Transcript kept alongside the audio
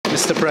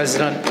Mr.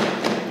 President.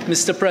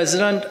 Mr.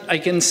 President, I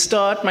can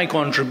start my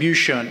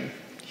contribution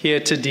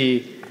here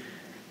today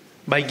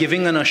by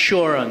giving an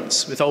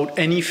assurance without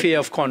any fear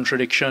of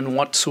contradiction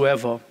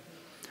whatsoever,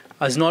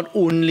 as not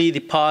only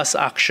the past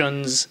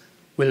actions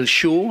will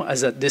show,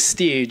 as at this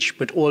stage,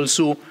 but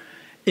also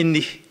in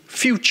the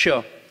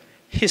future,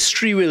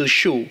 history will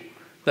show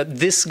that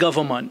this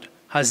government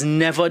has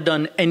never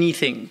done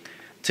anything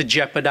to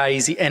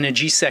jeopardize the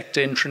energy sector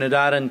in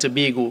Trinidad and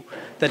Tobago,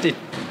 that it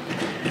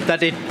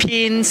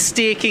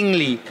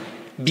painstakingly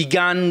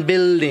began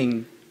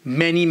building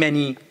many,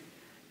 many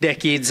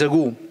decades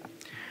ago.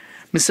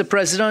 Mr.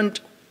 President,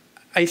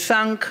 I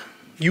thank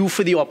you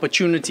for the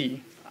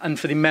opportunity and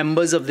for the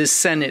members of this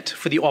Senate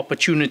for the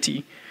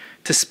opportunity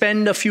to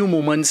spend a few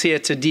moments here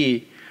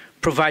today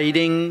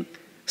providing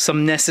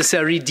some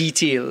necessary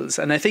details.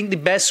 And I think the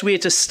best way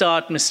to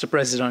start, Mr.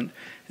 President,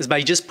 is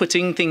by just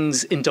putting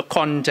things into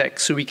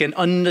context so we can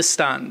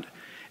understand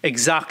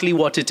exactly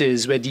what it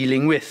is we're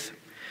dealing with.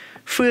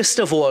 First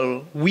of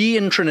all, we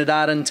in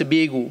Trinidad and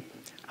Tobago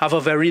have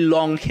a very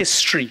long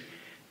history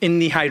in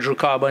the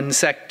hydrocarbon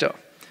sector.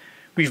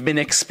 We've been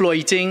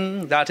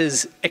exploiting, that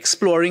is,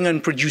 exploring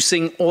and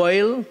producing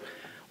oil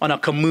on a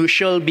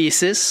commercial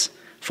basis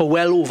for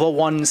well over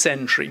 1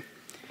 century.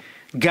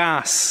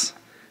 Gas,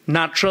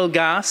 natural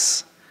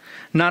gas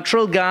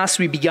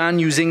we began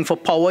using for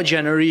power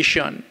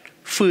generation,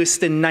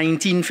 first in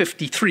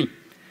 1953.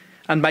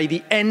 And by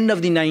the end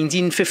of the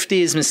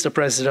 1950s, Mr.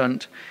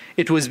 President,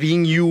 it was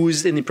being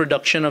used in the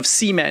production of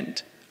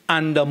cement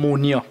and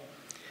ammonia.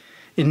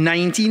 In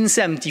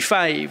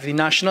 1975, the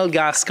national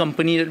gas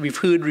company that we've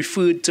heard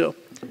referred to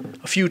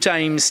a few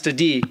times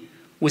today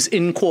was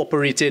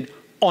incorporated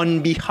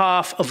on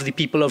behalf of the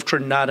people of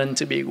Trinidad and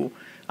Tobago.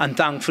 And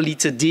thankfully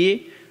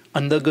today,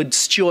 under good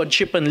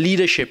stewardship and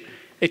leadership,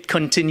 it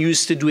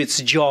continues to do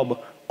its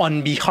job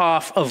on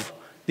behalf of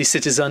the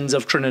citizens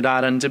of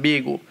Trinidad and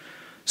Tobago.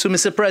 So,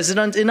 Mr.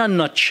 President, in a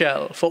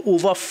nutshell, for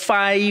over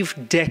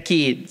 5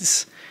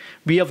 decades,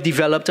 we have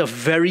developed a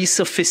very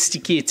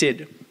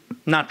sophisticated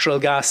natural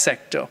gas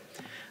sector.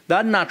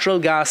 That natural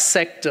gas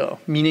sector,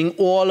 meaning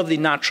all of the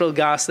natural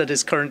gas that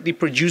is currently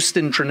produced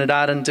in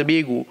Trinidad and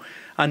Tobago,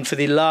 and for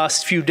the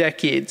last few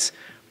decades,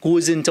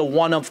 goes into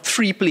one of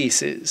 3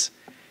 places.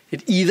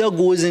 It either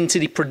goes into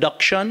the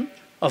production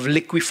of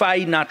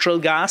liquefied natural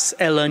gas,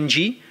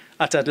 LNG,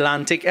 at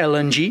Atlantic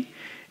LNG.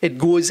 It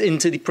goes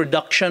into the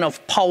production of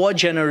power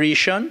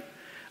generation,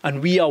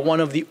 and we are one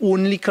of the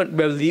only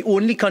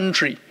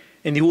country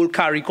in the whole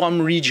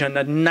CARICOM region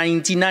that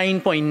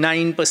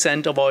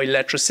 99.9% of our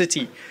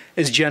electricity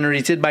is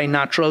generated by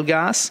natural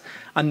gas.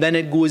 And then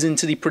it goes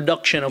into the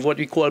production of what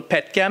we call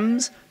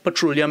petchems,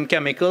 petroleum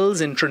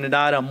chemicals, in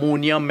Trinidad,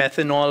 ammonia,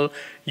 methanol,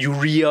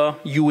 urea,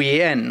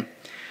 UAN.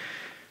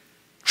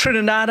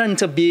 Trinidad and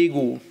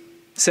Tobago,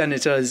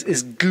 senators,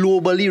 is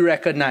globally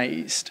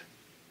recognized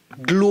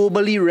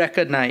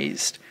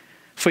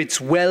for its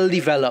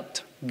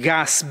well-developed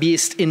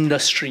gas-based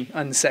industry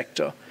and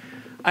sector.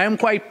 I am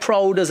quite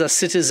proud as a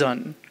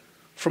citizen,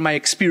 from my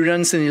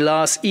experience in the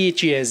last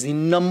 8 years, the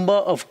number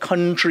of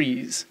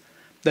countries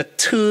that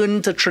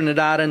turn to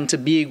Trinidad and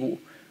Tobago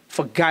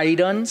for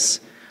guidance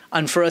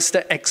and for us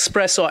to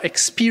express our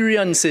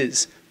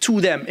experiences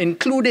to them,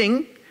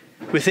 including,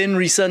 within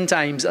recent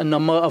times, a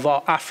number of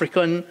our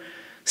African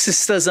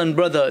sisters and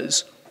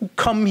brothers who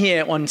come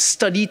here on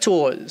study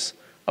tours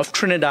of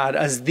Trinidad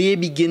as they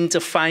begin to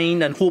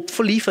find, and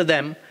hopefully for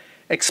them,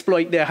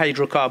 exploit their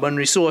hydrocarbon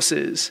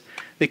resources.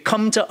 They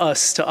come to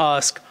us to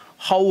ask,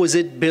 how was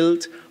it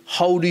built?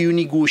 How do you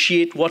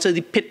negotiate? What are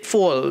the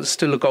pitfalls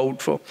to look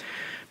out for?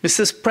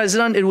 Mr.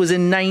 President, it was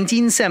in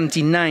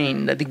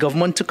 1979 that the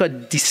government took a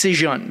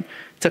decision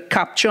to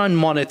capture and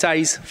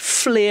monetize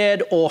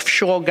flared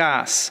offshore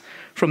gas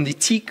from the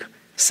Teak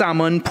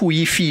Salmon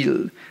Pui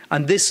field.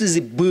 And this is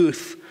the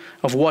birth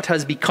of what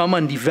has become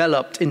and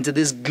developed into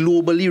this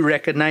globally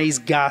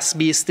recognized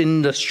gas-based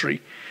industry.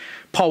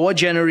 Power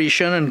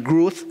generation and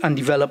growth and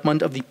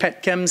development of the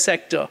petchem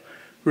sector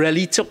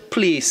really took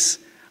place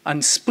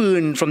and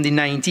spurned from the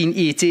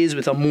 1980s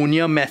with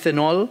ammonia,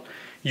 methanol,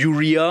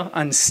 urea,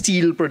 and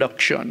steel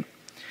production.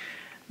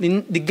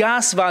 The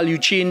gas value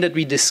chain that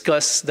we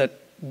discussed, that,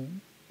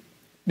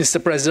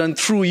 Mr. President,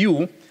 through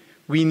you,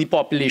 we in the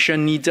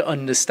population need to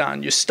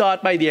understand. You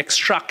start by the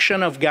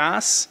extraction of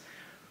gas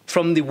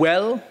from the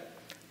well.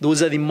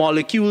 Those are the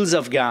molecules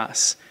of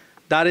gas.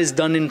 That is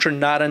done in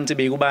Trinidad and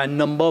Tobago by a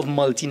number of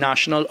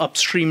multinational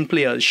upstream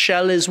players.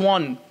 Shell is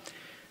one.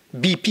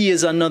 BP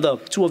is another,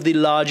 2 of the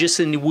largest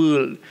in the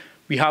world.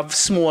 We have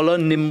smaller,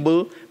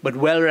 nimble, but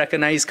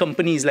well-recognized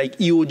companies like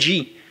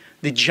EOG,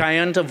 the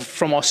giant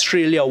from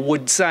Australia,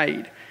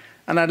 Woodside.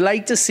 And I'd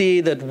like to say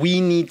that we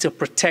need to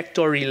protect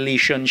our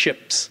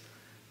relationships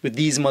with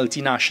these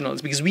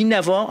multinationals, because we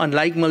never,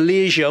 unlike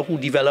Malaysia, who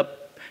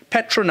developed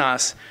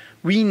Petronas,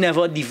 we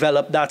never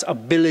developed that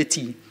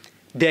ability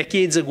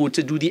decades ago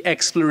to do the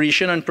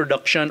exploration and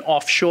production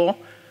offshore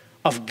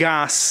of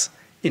gas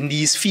in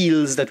these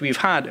fields that we've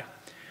had.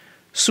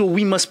 So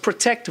we must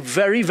protect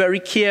very, very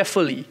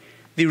carefully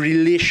the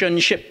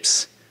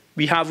relationships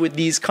we have with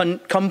these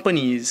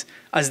companies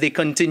as they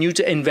continue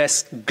to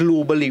invest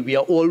globally. We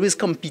are always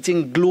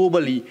competing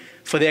globally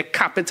for their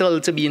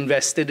capital to be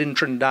invested in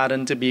Trinidad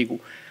and Tobago.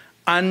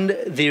 And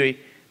they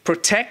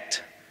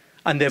protect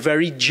and they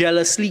very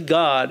jealously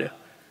guard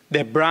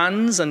their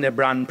brands and their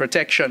brand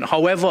protection.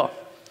 However,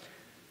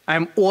 I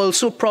am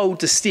also proud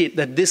to state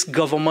that this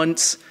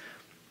government's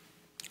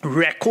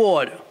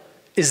record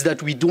is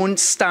that we don't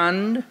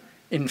stand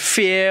in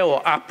fear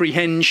or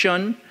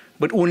apprehension,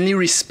 but only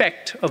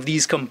respect of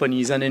these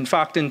companies. And in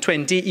fact, in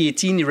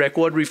 2018, the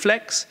record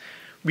reflects,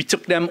 we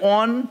took them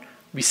on.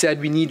 We said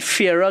we need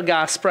fairer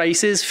gas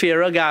prices,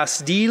 fairer gas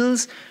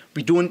deals.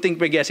 We don't think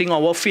we're getting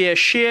our fair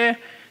share.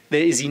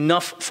 There is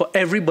enough for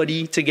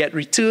everybody to get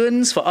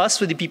returns, for us,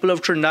 for the people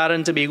of Trinidad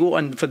and Tobago,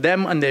 and for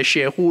them and their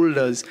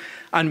shareholders.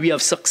 And we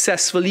have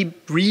successfully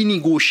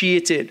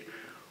renegotiated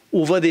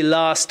over the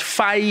last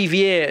 5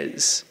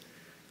 years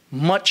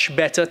much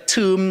better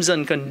terms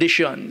and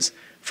conditions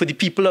for the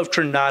people of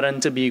Trinidad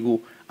and Tobago.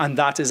 And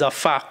that is a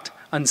fact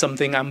and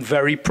something I'm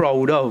very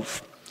proud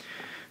of.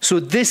 So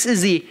this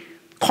is the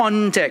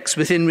context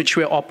within which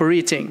we're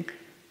operating.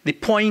 The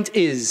point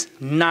is,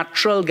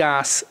 natural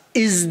gas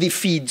is the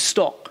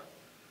feedstock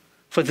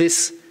for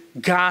this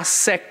gas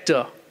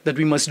sector that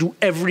we must do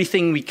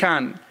everything we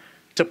can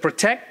to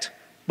protect,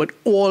 but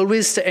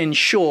always to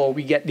ensure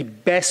we get the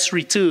best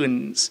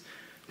returns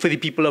for the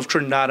people of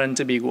Trinidad and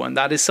Tobago. And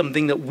that is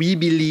something that we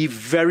believe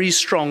very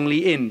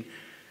strongly in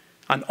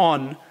and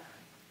on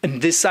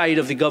this side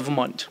of the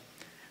government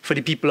for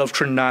the people of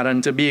Trinidad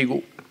and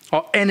Tobago.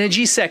 Our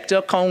energy sector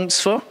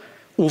accounts for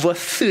over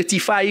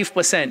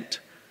 35%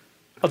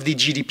 of the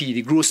GDP,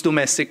 the gross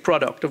domestic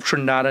product of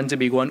Trinidad and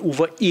Tobago, and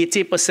over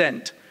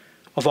 80%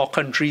 of our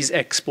country's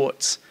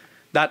exports.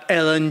 That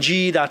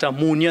LNG, that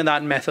ammonia,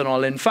 that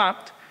methanol. In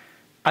fact,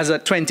 as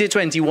of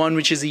 2021,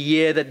 which is the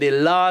year that they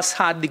last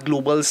had the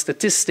global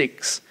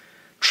statistics,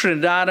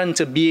 Trinidad and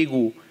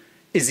Tobago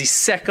is the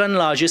second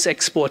largest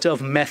exporter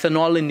of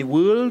methanol in the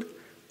world,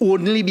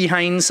 only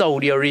behind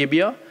Saudi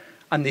Arabia,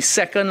 and the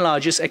second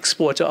largest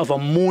exporter of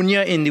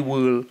ammonia in the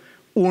world,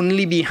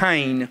 only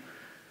behind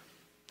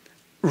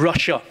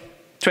Russia,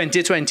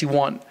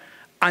 2021.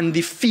 And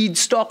the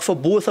feedstock for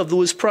both of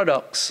those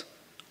products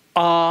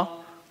are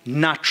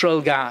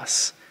natural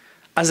gas.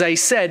 As I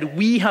said,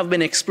 we have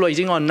been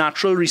exploiting our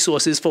natural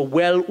resources for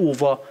well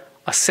over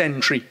a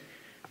century.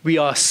 We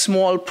are a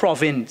small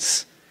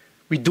province.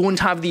 We don't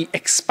have the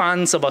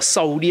expanse of a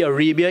Saudi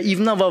Arabia,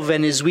 even of a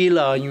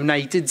Venezuela,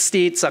 United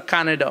States, or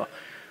Canada.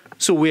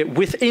 So we're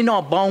within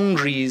our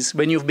boundaries.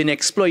 When you've been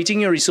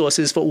exploiting your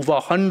resources for over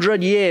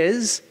 100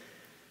 years,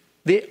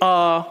 they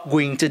are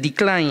going to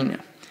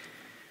decline.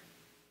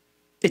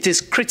 It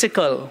is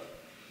critical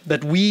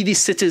that we, the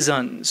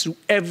citizens, do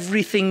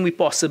everything we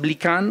possibly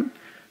can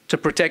to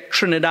protect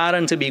Trinidad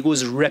and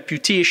Tobago's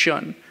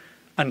reputation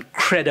and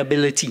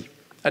credibility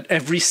at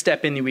every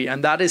step in the way.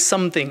 And that is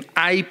something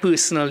I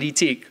personally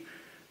take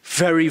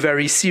very,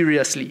 very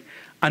seriously.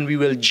 And we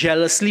will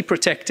jealously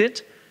protect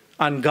it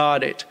and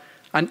guard it.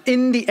 And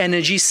in the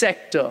energy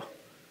sector,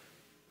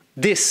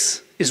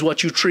 this is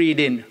what you trade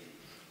in,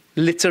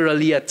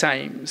 literally at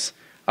times.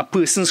 A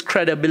person's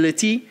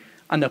credibility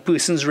and a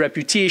person's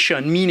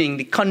reputation, meaning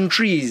the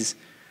country's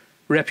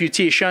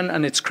reputation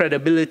and its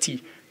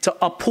credibility, to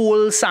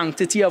uphold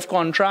sanctity of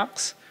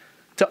contracts,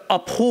 to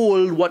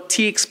uphold what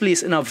takes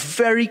place in a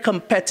very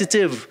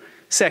competitive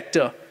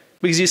sector.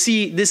 Because you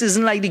see, this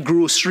isn't like the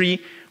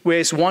grocery, where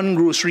it's one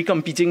grocery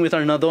competing with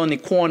another on the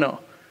corner.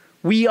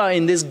 We are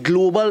in this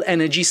global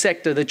energy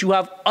sector that you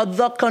have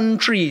other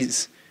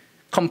countries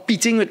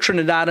competing with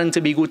Trinidad and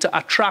Tobago to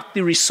attract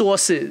the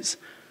resources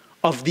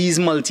of these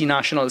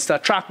multinationals, to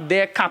attract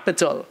their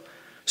capital.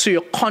 So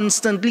you're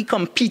constantly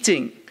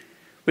competing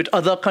with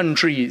other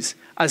countries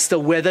as to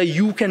whether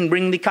you can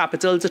bring the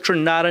capital to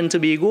Trinidad and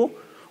Tobago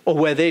or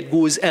whether it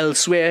goes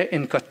elsewhere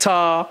in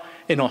Qatar,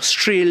 in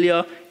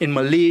Australia, in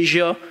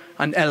Malaysia,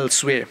 and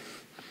elsewhere.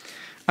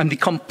 And the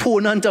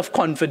component of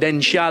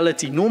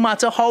confidentiality, no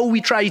matter how we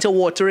try to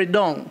water it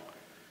down,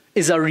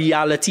 is a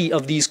reality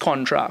of these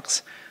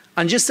contracts.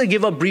 And just to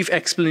give a brief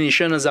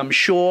explanation, as I'm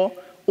sure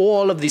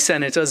all of the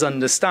senators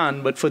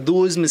understand, but for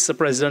those, Mr.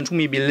 President, who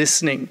may be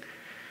listening,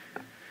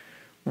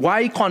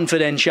 why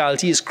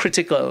confidentiality is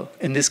critical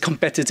in this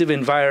competitive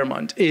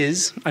environment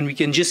is, and we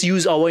can just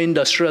use our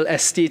industrial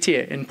estate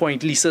here in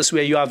Point Lisas,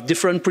 where you have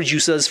different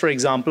producers, for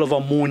example, of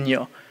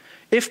ammonia.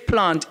 If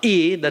plant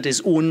A, that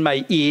is owned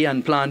by A,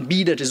 and plant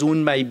B, that is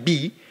owned by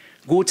B,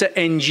 go to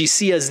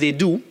NGC as they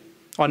do,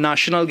 or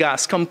National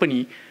Gas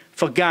Company,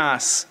 for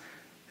gas,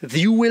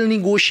 you will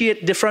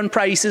negotiate different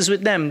prices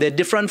with them. There are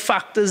different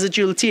factors that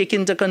you'll take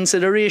into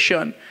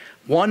consideration.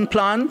 One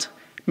plant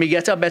may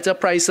get a better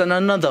price than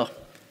another.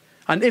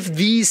 And if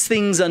these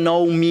things are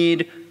now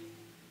made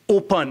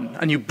open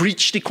and you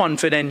breach the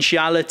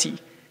confidentiality,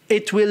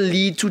 it will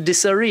lead to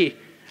disarray.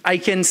 I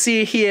can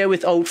say here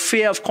without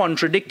fear of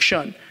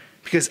contradiction,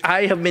 because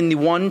I have been the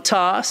one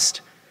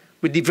tasked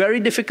with the very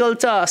difficult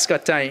task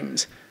at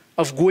times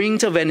of going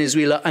to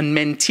Venezuela and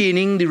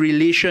maintaining the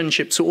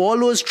relationship. So all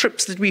those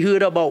trips that we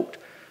heard about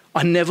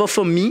are never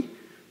for me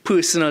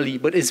personally,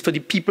 but it's for the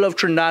people of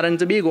Trinidad and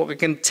Tobago. I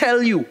can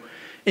tell you,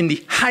 in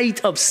the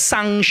height of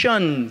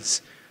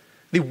sanctions,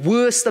 the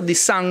worst of the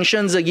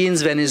sanctions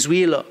against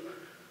Venezuela,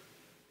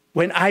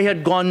 when I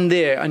had gone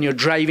there and you're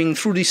driving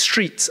through the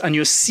streets and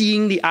you're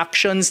seeing the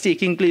actions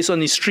taking place on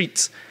the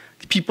streets,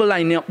 the people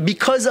lining up,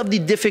 because of the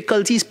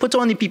difficulties put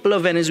on the people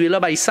of Venezuela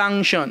by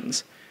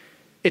sanctions,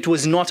 it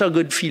was not a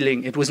good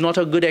feeling. It was not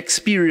a good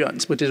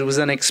experience, but it was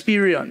an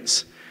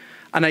experience.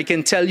 And I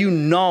can tell you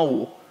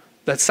now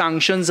that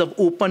sanctions have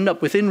opened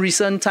up. Within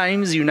recent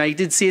times, the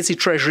United States, the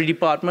Treasury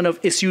Department have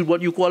issued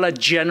what you call a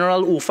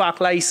general OFAC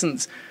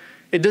license.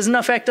 It doesn't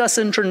affect us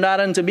in Trinidad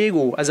and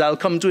Tobago, as I'll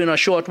come to in a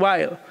short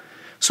while.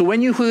 So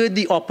when you heard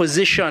the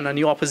opposition and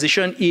the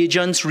opposition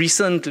agents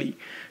recently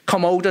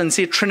come out and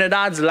say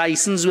Trinidad's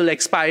license will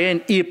expire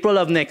in April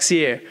of next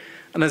year,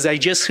 and as I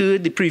just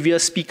heard the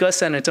previous speaker,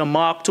 Senator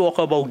Mark, talk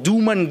about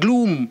doom and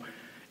gloom,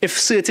 if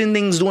certain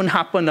things don't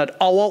happen, that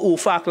our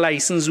OFAC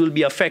license will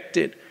be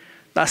affected.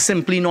 That's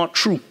simply not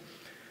true.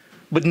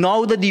 But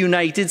now that the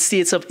United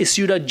States have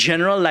issued a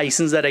general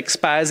license that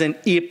expires in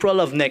April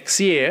of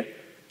next year,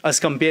 as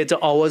compared to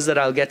ours that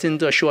I'll get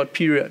into a short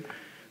period,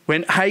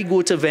 when I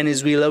go to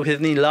Venezuela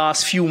within the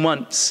last few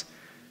months,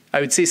 I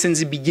would say since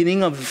the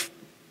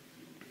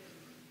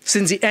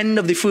end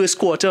of the first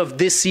quarter of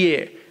this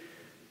year,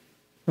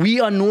 we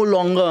are no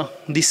longer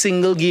the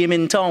single game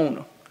in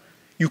town.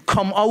 You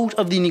come out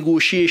of the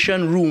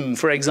negotiation room,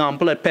 for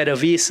example, at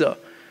PDVSA,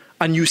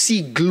 and you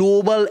see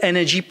global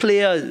energy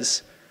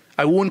players.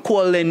 I won't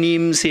call their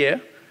names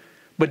here,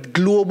 but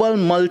global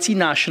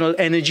multinational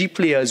energy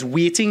players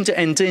waiting to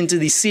enter into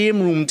the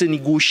same room to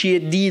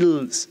negotiate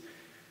deals.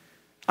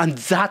 And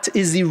that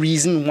is the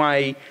reason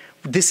why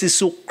this is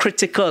so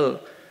critical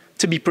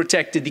to be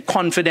protected, the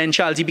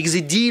confidentiality, because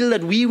the deal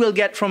that we will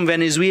get from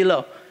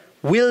Venezuela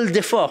will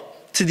differ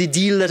to the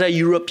deal that a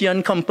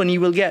European company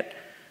will get.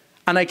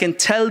 And I can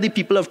tell the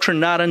people of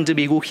Trinidad and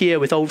Tobago here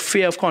without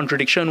fear of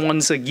contradiction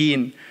once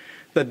again,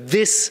 that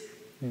this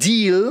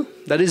deal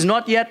that is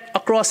not yet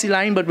across the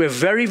line, but we're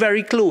very,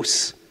 very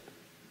close,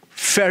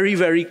 very,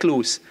 very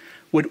close,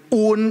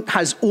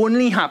 has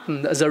only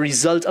happened as a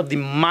result of the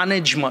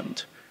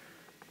management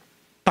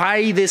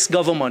by this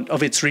government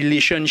of its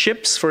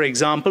relationships, for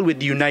example, with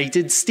the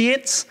United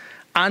States,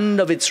 and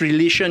of its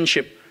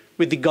relationship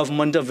with the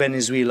government of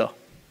Venezuela.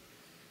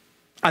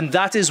 And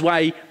that is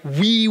why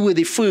we were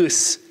the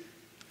first,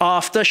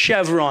 after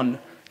Chevron,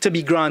 to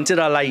be granted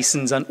a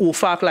license, an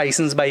OFAC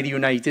license by the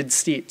United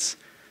States.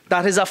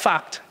 That is a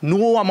fact.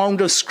 No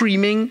amount of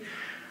screaming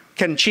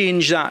can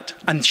change that.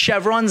 And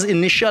Chevron's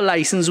initial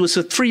license was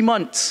for 3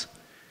 months.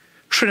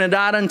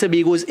 Trinidad and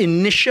Tobago's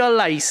initial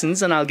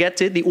license, and I'll get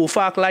to it, the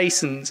OFAC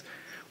license,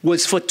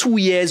 was for 2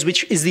 years,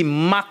 which is the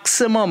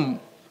maximum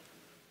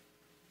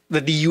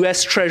that the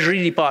US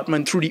Treasury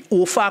Department, through the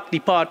OFAC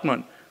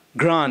department,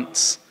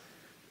 grants.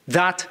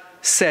 That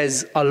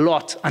says a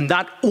lot, and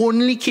that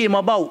only came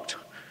about,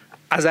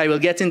 as I will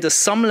get into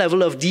some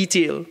level of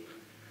detail,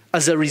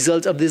 as a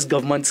result of this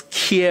government's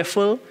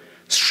careful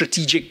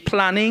strategic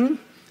planning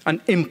and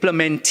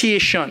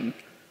implementation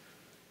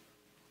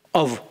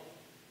of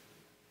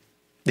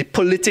the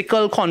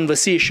political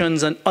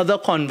conversations and other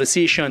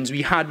conversations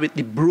we had with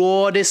the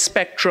broadest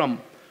spectrum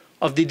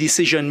of the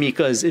decision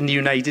makers in the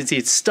United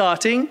States,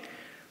 starting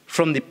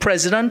from the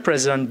President,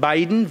 President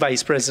Biden,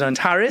 Vice President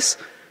Harris,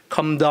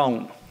 come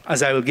down,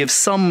 as I will give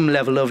some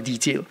level of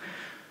detail.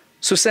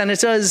 So,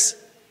 senators,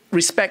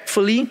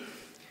 respectfully,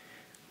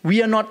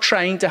 we are not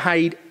trying to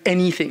hide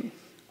anything.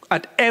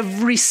 At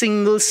every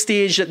single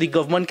stage that the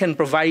government can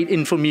provide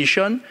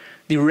information,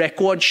 the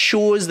record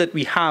shows that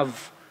we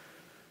have.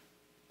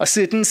 A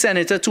certain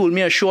senator told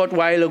me a short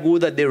while ago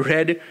that they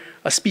read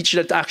a speech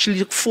that actually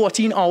took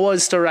 14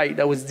 hours to write,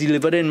 that was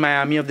delivered in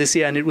Miami of this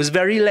year, and it was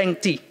very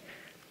lengthy.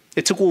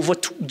 It took over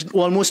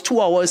almost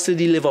 2 hours to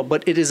deliver,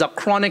 but it is a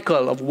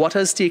chronicle of what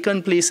has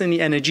taken place in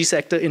the energy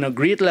sector in a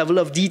great level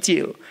of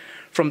detail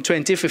from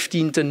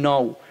 2015 to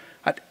now.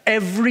 At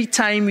every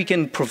time we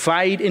can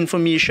provide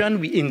information,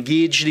 we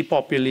engage the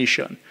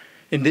population.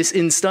 In this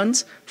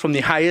instance, from the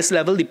highest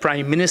level, the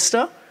Prime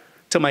Minister,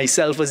 to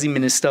myself as the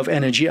Minister of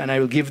Energy, and I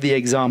will give the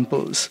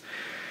examples.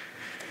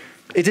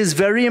 It is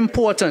very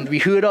important. We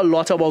heard a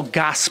lot about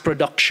gas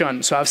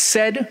production. So I've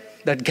said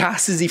that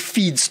gas is the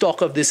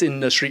feedstock of this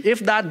industry. If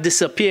that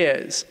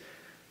disappears,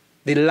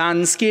 the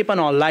landscape and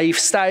our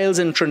lifestyles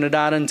in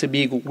Trinidad and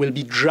Tobago will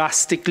be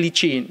drastically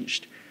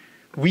changed.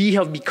 We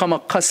have become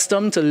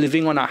accustomed to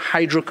living on a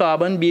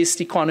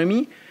hydrocarbon-based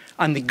economy,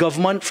 and the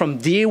government from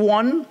day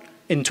one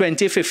in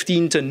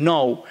 2015 to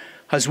now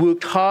has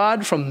worked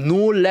hard from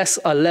no less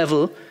a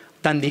level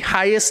than the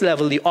highest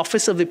level, the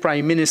Office of the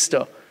Prime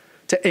Minister,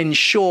 to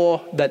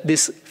ensure that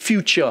this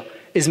future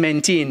is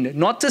maintained.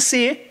 Not to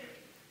say,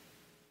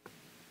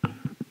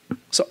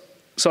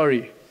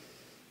 sorry.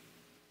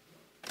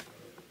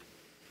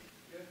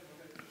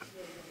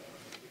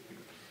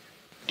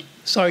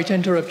 Sorry to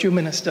interrupt you,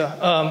 Minister.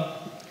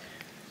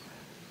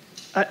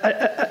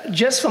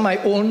 Just for my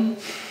own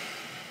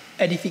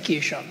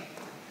edification,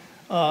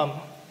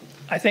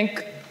 I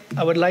think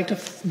I would like to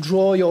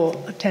draw your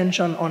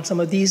attention on some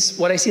of these,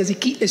 what I see as the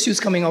key issues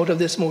coming out of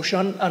this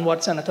motion and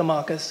what Senator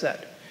Marcus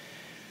said.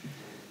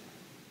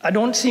 I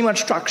don't see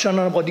much traction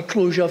about the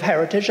closure of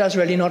heritage. That's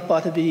really not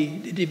part of the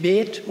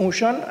debate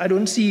motion. I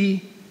don't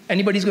see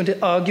anybody's going to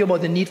argue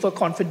about the need for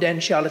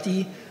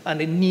confidentiality and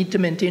the need to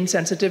maintain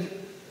sensitive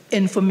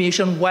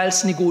information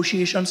whilst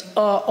negotiations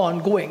are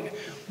ongoing.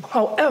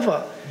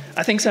 However,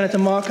 I think Senator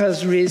Mark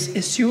has raised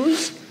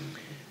issues.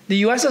 The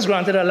US has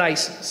granted a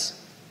license.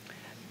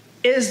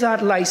 Is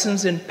that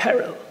license in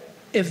peril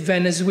if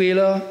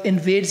Venezuela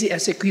invades the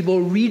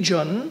Essequibo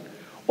region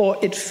or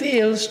it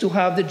fails to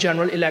have the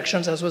general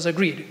elections as was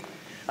agreed?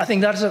 I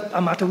think that's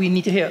a matter we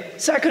need to hear.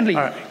 Secondly,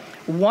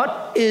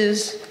 what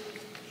is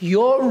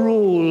your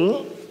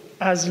role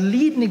as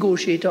lead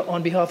negotiator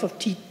on behalf of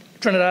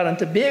Trinidad and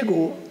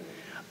Tobago,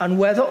 and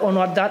whether or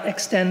not that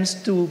extends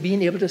to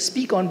being able to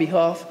speak on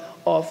behalf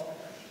of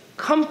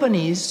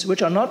companies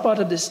which are not part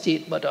of the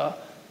state but are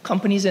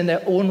companies in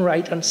their own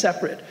right and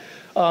separate?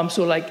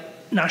 So like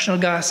National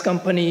Gas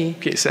Company.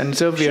 Okay,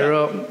 Senator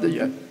Vera,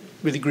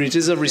 with the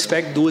greatest of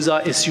respect, those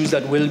are issues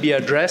that will be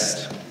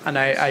addressed, and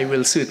I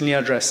will certainly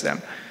address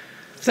them.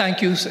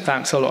 Thank you, sir.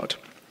 Thanks a lot.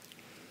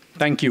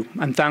 Thank you,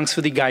 and thanks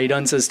for the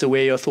guidance as to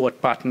where your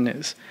thought pattern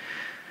is.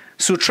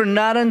 So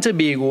Trinidad and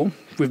Tobago,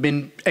 we've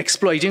been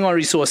exploiting our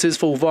resources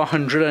for over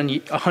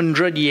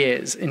 100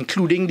 years,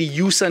 including the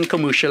use and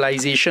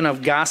commercialization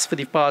of gas for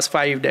the past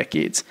 5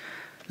 decades.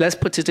 Let's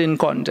put it in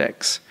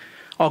context.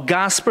 Our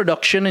gas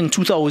production in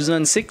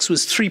 2006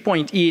 was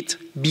 3.8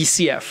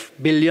 BCF,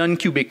 billion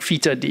cubic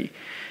feet a day.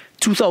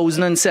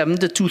 2007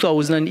 to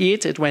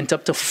 2008, it went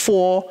up to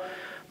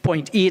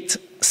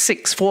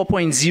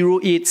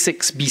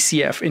 4.086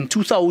 BCF. In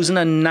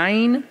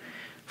 2009,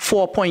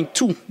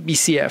 4.2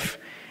 BCF.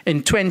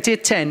 In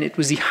 2010, it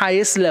was the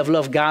highest level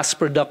of gas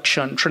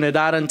production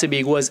Trinidad and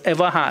Tobago has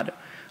ever had,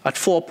 at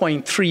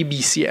 4.3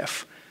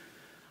 BCF.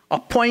 A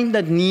point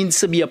that needs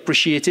to be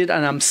appreciated,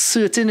 and I'm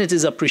certain it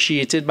is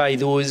appreciated by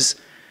those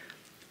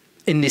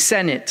in the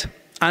Senate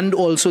and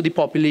also the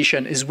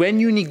population, is when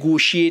you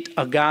negotiate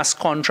a gas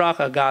contract,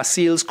 a gas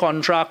sales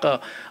contract, a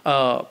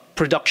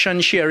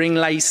production sharing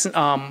license,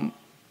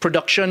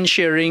 production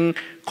sharing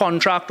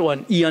contract, or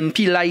an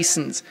E&P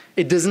license,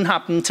 it doesn't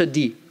happen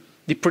today.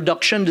 The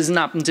production doesn't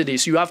happen today.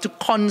 So you have to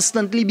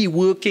constantly be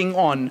working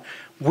on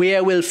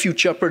where will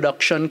future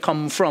production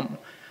come from.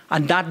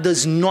 And that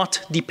does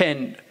not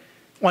depend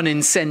on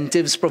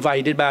incentives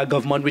provided by a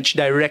government which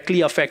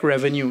directly affect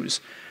revenues.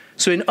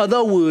 So in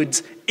other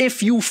words,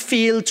 if you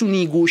fail to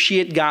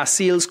negotiate gas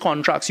sales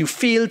contracts, you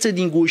fail to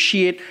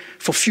negotiate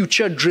for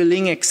future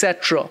drilling,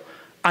 etc.,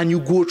 and you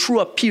go through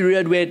a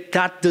period where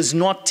that does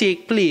not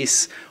take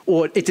place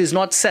or it is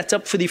not set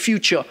up for the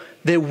future,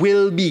 there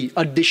will be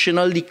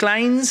additional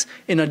declines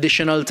in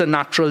addition to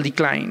natural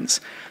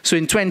declines. So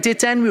in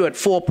 2010, we were at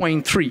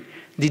 4.3.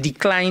 The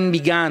decline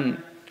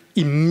began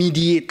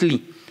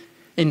immediately.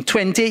 In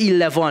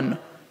 2011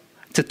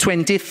 to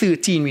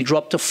 2013, we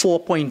dropped to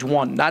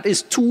 4.1. That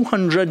is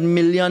 200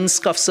 million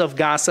scuffs of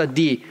gas a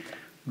day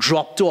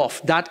dropped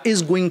off. That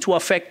is going to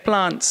affect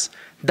plants.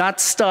 That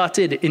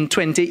started in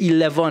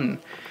 2011.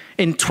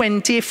 In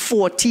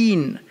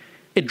 2014,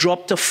 it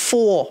dropped to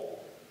 4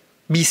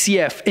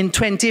 BCF. In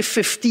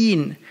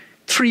 2015,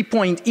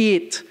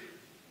 3.8.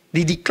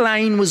 The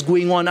decline was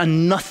going on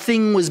and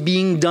nothing was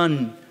being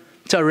done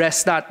to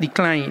arrest that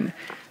decline.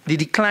 The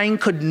decline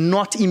could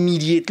not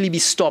immediately be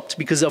stopped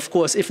because, of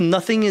course, if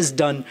nothing is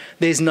done,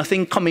 there's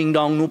nothing coming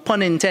down, no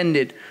pun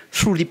intended,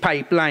 through the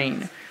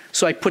pipeline.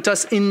 So I put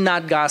us in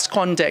that gas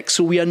context.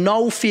 So we are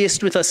now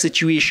faced with a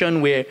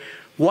situation where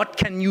what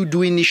can you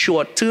do in the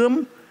short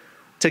term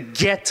to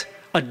get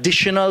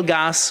additional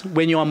gas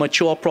when you're a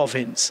mature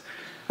province?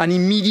 And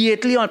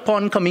immediately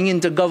upon coming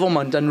into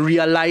government and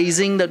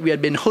realizing that we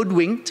had been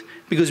hoodwinked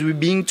because we were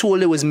being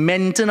told it was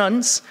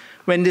maintenance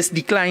when this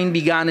decline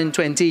began in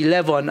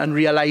 2011, and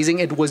realizing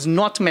it was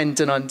not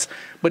maintenance,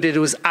 but it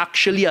was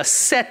actually a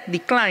set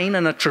decline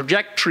and a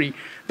trajectory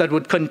that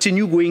would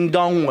continue going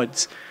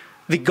downwards,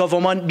 the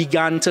government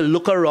began to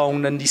look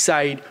around and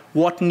decide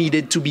what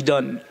needed to be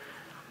done.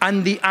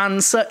 And the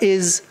answer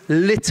is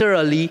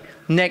literally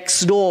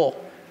next door.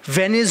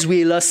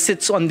 Venezuela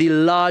sits on the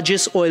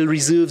largest oil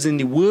reserves in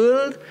the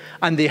world,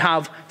 and they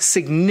have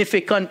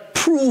significant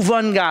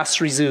proven gas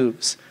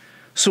reserves.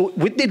 So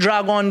with the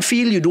Dragon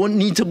field, you don't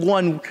need to go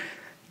and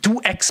do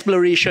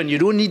exploration. You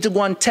don't need to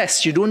go and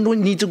test. You don't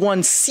need to go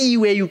and see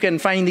where you can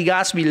find the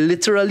gas. We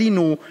literally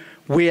know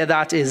where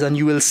that is, and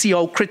you will see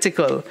how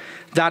critical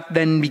that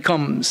then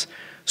becomes.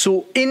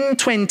 So in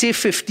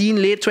 2015,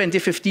 late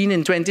 2015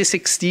 and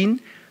 2016,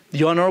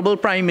 the Honourable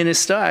Prime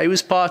Minister, I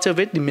was part of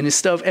it, the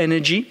Minister of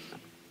Energy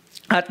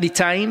at the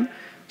time,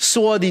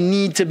 saw the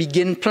need to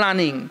begin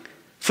planning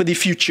for the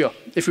future,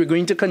 if we're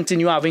going to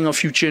continue having a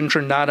future in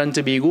Trinidad and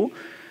Tobago.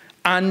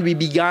 And we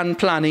began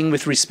planning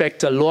with respect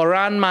to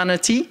Loran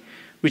Manatee,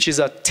 which is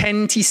a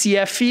 10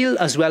 TCF field,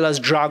 as well as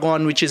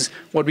Dragon, which is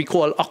what we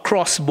call a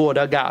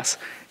cross-border gas.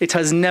 It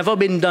has never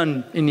been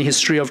done in the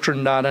history of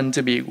Trinidad and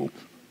Tobago.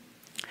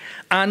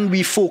 And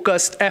we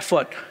focused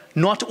effort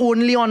not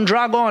only on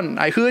Dragon.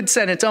 I heard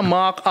Senator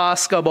Mark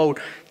ask about,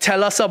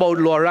 tell us about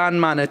Loran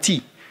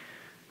Manatee.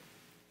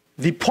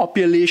 The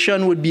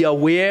population would be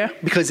aware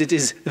because it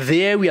is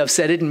there. We have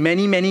said it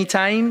many, many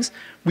times.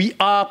 We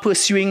are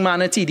pursuing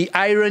Manatee. The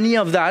irony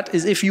of that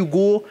is if you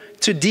go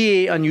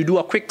today and you do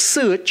a quick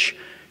search,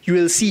 you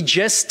will see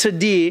just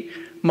today,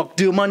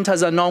 McDermott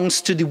has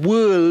announced to the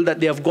world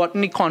that they have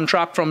gotten a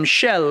contract from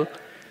Shell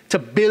to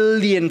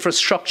build the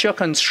infrastructure,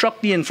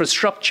 construct the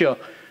infrastructure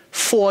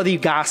for the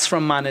gas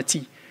from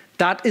Manatee.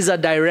 That is a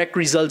direct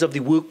result of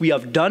the work we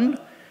have done.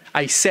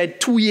 I said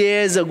 2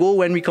 years ago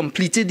when we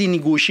completed the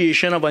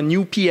negotiation of a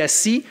new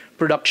PSC,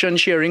 production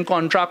sharing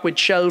contract with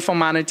Shell for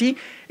Manatee,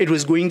 it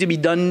was going to be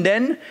done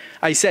then.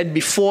 I said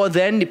before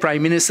then, the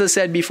Prime Minister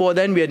said before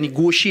then, we had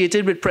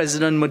negotiated with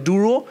President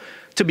Maduro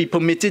to be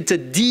permitted to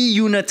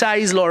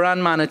deunitize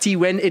Loran Manatee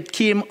when it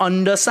came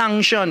under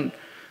sanction.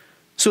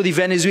 So the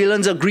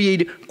Venezuelans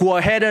agreed, go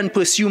ahead and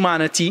pursue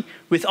Manatee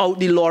without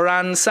the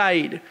Loran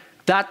side.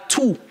 That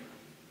too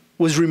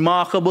was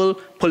remarkable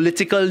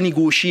political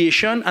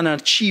negotiation and an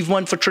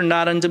achievement for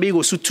Trinidad and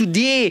Tobago. So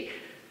today,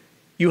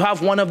 you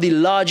have one of the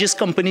largest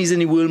companies in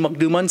the world,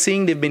 McDermott,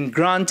 saying they've been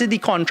granted the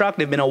contract,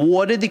 they've been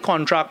awarded the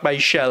contract by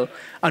Shell,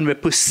 and we're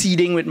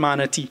proceeding with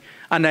Manatee.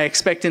 And I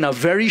expect in a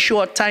very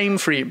short time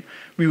frame,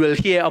 we will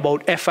hear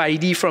about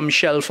FID from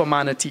Shell for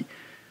Manatee.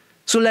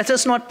 So let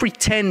us not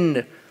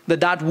pretend that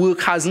that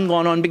work hasn't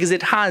gone on, because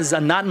it has,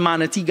 and that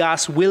Manatee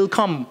gas will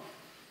come.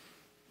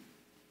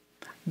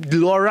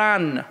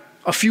 Loran,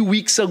 a few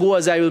weeks ago,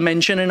 as I will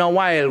mention in a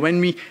while,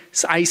 when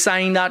I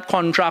signed that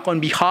contract on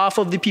behalf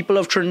of the people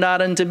of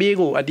Trinidad and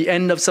Tobago at the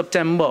end of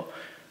September,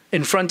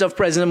 in front of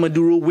President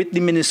Maduro with the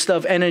Minister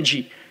of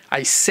Energy,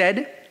 I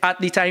said at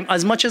the time,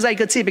 as much as I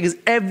could say, because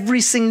every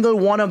single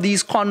one of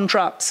these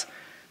contracts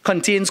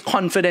contains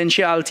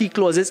confidentiality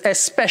clauses,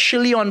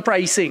 especially on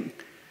pricing.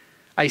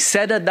 I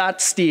said at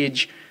that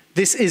stage,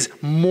 this is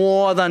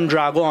more than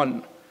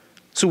Dragon.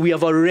 So we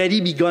have already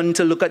begun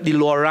to look at the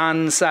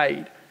Loran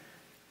side.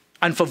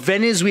 And for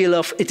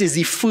Venezuela, it is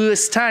the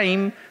first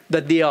time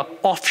that they are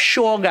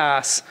offshore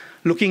gas,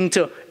 looking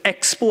to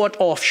export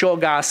offshore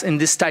gas in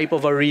this type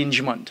of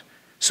arrangement.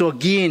 So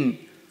again,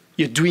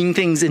 you're doing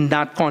things in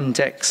that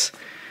context.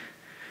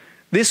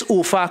 This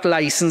OFAC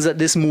license that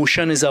this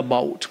motion is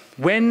about,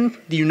 when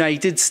the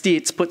United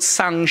States puts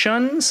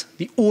sanctions,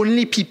 the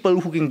only people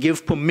who can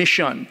give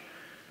permission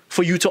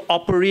for you to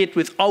operate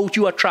without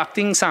you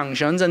attracting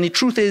sanctions, and the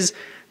truth is,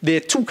 there are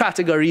two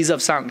categories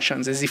of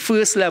sanctions. There's the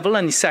first level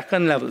and the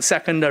second level,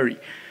 secondary.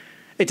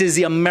 It is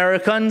the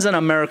Americans and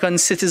American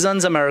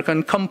citizens,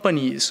 American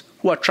companies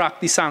who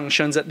attract the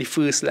sanctions at the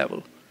first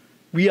level.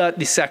 We are at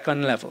the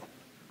second level.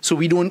 So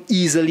we don't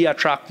easily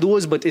attract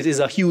those, but it is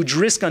a huge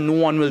risk and no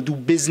one will do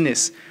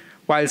business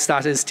whilst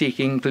that is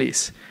taking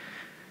place.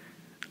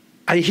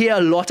 I hear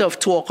a lot of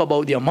talk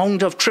about the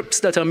amount of trips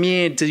that are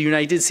made to the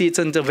United States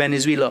and to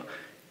Venezuela.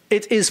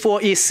 It is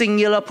for a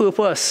singular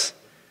purpose.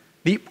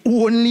 The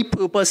only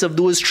purpose of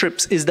those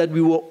trips is that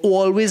we were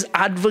always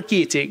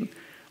advocating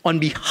on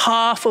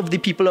behalf of the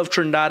people of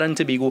Trinidad and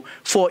Tobago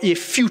for a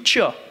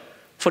future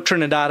for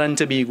Trinidad and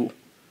Tobago.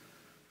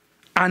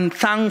 And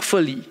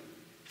thankfully,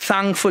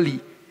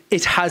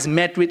 it has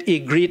met with a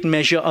great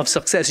measure of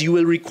success. You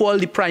will recall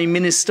the Prime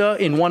Minister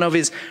in one of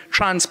his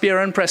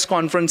transparent press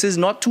conferences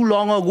not too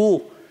long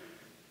ago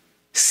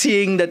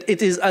saying that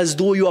it is as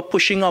though you are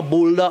pushing a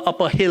boulder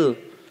up a hill.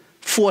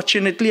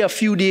 Fortunately, a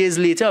few days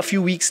later, a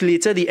few weeks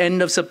later, the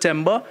end of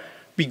September,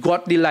 we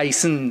got the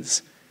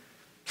license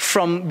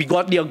we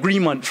got the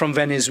agreement from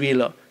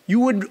Venezuela. You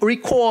would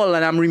recall,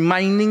 and I'm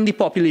reminding the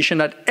population,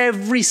 that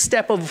every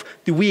step of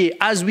the way,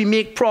 as we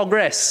make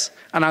progress,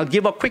 and I'll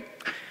give a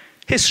quick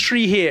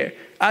history here,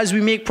 as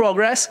we make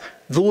progress,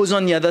 those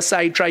on the other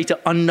side try to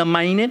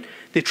undermine it,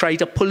 they try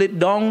to pull it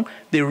down,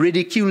 they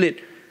ridicule it.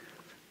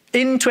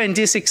 In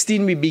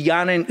 2016, we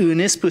began in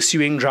earnest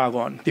pursuing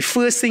Dragon. The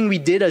first thing we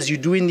did, as you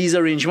do in these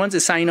arrangements,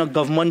 is sign a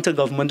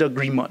government-to-government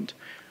agreement.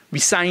 We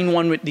signed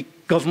one with the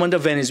government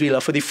of Venezuela.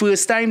 For the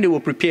first time, they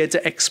were prepared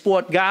to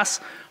export gas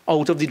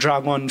out of the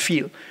Dragon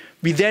field.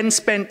 We then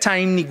spent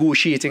time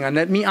negotiating, and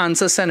let me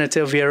answer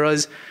Senator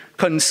Vera's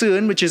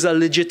concern, which is a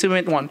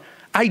legitimate one.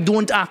 I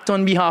don't act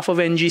on behalf of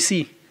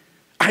NGC.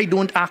 I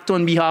don't act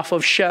on behalf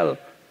of Shell.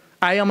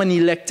 I am an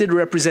elected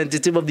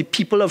representative of the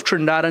people of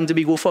Trinidad and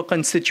Tobago for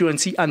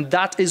constituency, and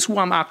that is who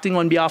I'm acting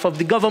on behalf of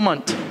the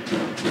government.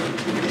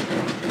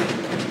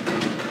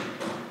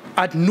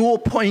 At no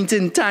point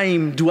in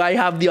time do I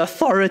have the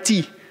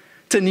authority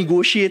to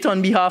negotiate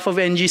on behalf of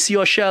NGC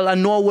or Shell,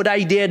 and nor would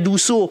I dare do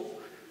so.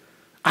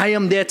 I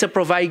am there to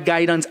provide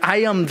guidance. I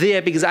am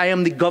there because I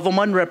am the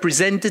government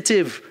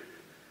representative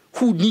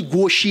who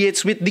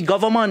negotiates with the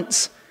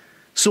governments.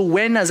 So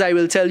when, as I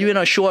will tell you in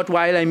a short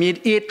while, I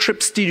made 8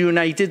 trips to the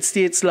United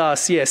States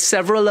last year,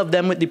 several of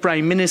them with the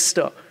Prime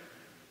Minister,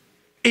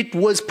 it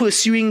was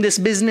pursuing this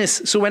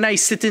business. So when I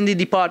sit in the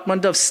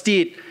Department of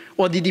State,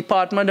 or the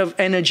Department of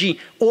Energy,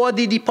 or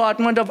the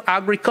Department of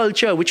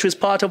Agriculture, which was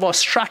part of our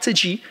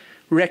strategy,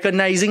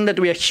 recognizing that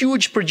we're a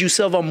huge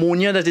producer of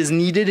ammonia that is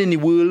needed in the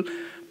world,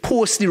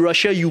 post the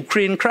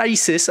Russia-Ukraine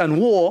crisis and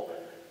war,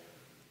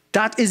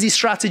 that is the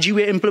strategy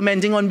we're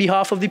implementing on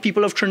behalf of the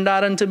people of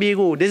Trinidad and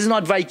Tobago. This is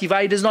not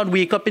Vikivai, this is not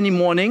wake up in the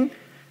morning.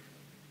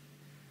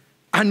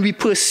 And we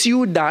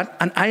pursued that,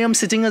 and I am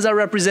sitting as a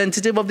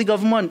representative of the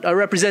government, a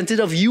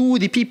representative of you,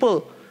 the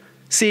people,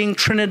 saying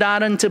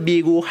Trinidad and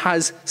Tobago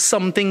has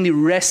something the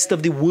rest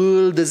of the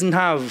world doesn't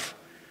have.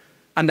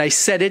 And I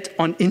said it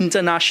on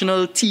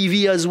international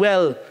TV as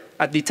well.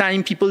 At the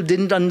time, people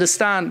didn't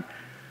understand.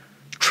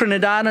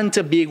 Trinidad and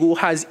Tobago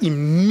has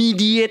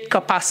immediate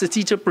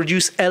capacity to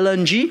produce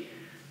LNG,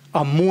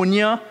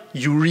 ammonia,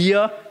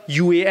 urea,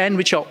 UAN,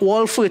 which are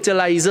all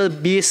fertilizer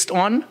based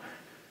on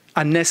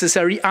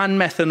unnecessary, and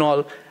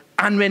methanol.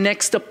 And we're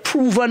next to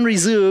proven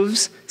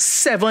reserves,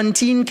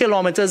 17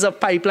 kilometers of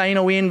pipeline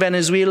away in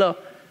Venezuela.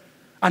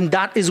 And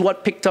that is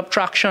what picked up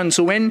traction.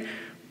 So when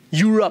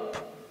Europe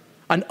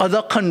and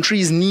other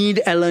countries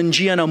need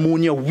LNG and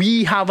ammonia,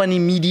 we have an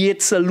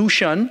immediate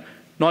solution,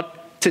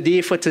 not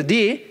today for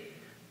today,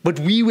 but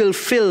we will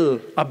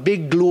fill a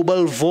big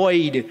global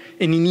void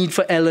in the need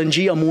for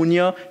LNG,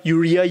 ammonia,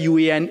 urea,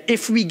 UAN,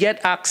 if we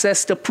get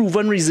access to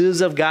proven reserves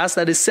of gas,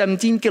 that is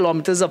 17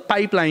 kilometers of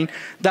pipeline,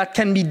 that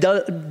can be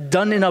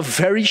done in a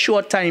very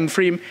short time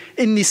frame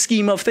in the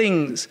scheme of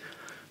things.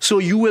 So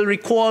you will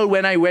recall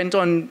when I went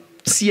on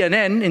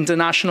CNN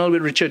International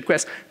with Richard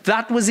Quest,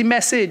 that was the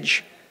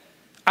message.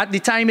 At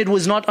the time, it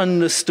was not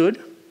understood,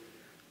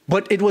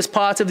 but it was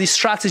part of the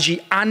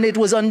strategy, and it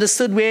was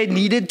understood where it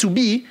needed to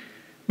be,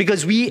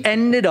 because we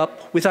ended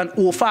up with an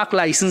OFAC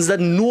license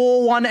that no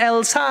one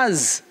else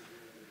has.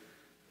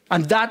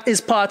 And that is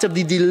part of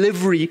the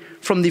delivery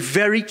from the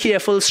very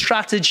careful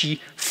strategy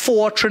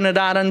for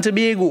Trinidad and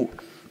Tobago.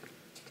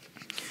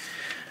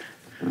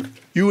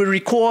 You will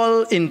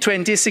recall in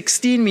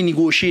 2016, we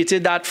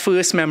negotiated that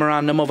first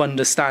memorandum of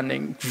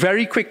understanding.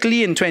 Very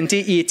quickly in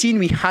 2018,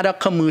 we had a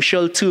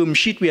commercial term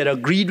sheet. We had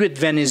agreed with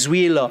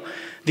Venezuela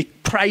the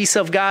price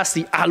of gas,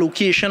 the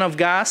allocation of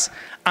gas,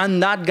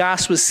 and that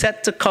gas was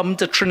set to come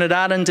to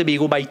Trinidad and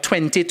Tobago by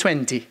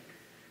 2020.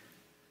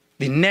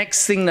 The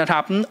next thing that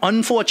happened,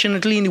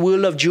 unfortunately in the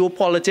world of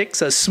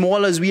geopolitics, as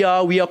small as we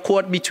are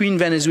caught between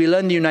Venezuela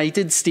and the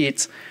United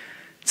States.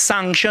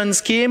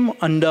 Sanctions came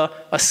under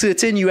a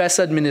certain US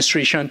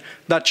administration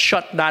that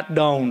shut that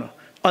down.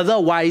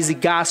 Otherwise, the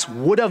gas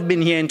would have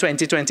been here in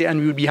 2020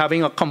 and we would be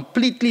having a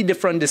completely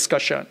different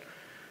discussion.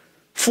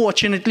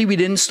 Fortunately, we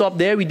didn't stop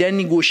there. We then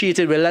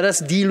negotiated, well, let us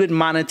deal with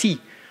Manatee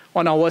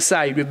on our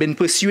side. We've been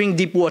pursuing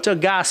deep water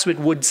gas with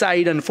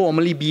Woodside and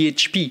formerly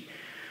BHP.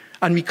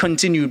 And we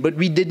continued, but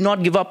we did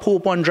not give up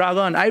hope on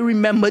Dragon. I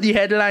remember the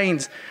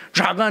headlines,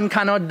 Dragon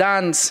cannot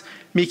dance,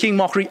 making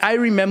mockery. I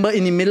remember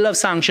in the middle of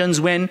sanctions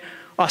when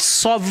a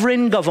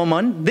sovereign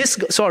government,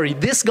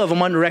 this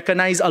government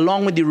recognized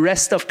along with the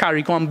rest of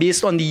CARICOM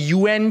based on the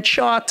UN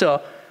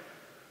Charter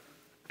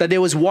that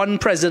there was one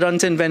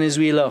president in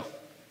Venezuela.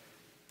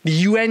 The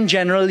UN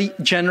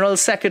General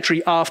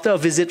Secretary, after a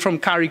visit from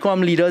CARICOM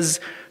leaders,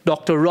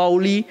 Dr.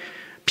 Rowley,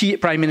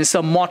 Prime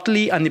Minister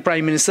Motley, and the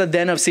Prime Minister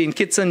then of St.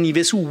 Kitts and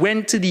Nevis, who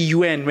went to the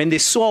UN when they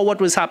saw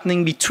what was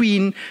happening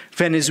between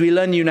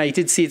Venezuela and the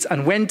United States,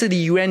 and went to the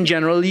UN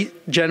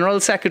General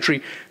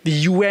Secretary. The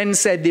UN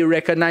said they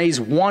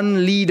recognize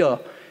one leader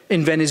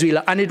in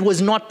Venezuela, and it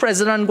was not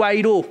President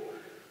Guaido.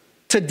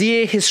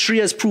 Today, history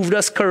has proved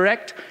us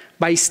correct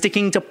by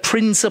sticking to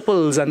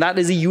principles, and that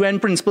is the UN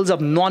principles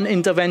of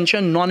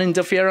non-intervention,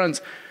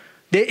 non-interference.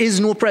 There is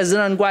no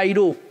President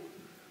Guaido.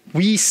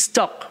 We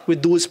stuck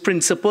with those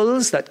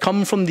principles that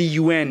come from the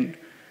UN,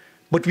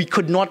 but we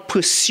could not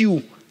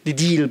pursue the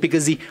deal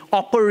because the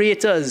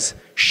operators,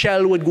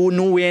 Shell, would go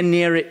nowhere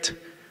near it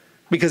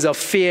because of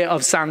fear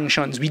of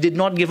sanctions. We did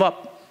not give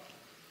up.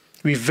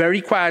 We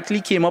very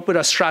quietly came up with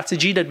a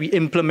strategy that we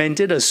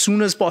implemented as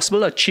soon as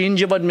possible, a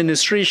change of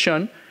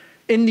administration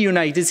in the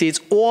United States,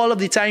 all of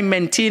the time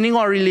maintaining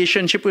our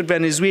relationship with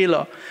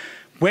Venezuela.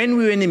 When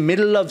we were in the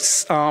middle of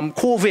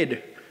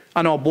COVID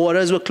and our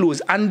borders were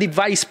closed, and the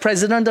vice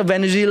president of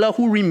Venezuela,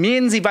 who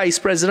remains the vice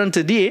president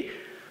today,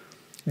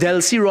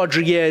 Delcy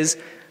Rodriguez,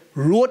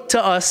 wrote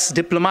to us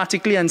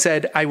diplomatically and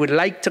said, I would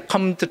like to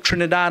come to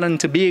Trinidad and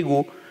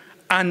Tobago.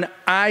 And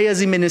I, as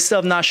the Minister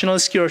of National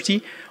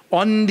Security,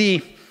 on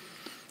the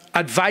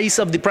advice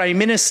of the Prime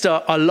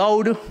Minister,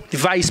 allowed the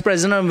Vice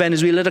President of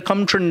Venezuela to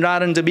come to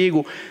Trinidad and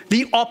Tobago.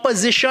 The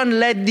opposition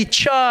led the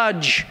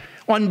charge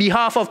on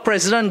behalf of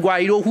President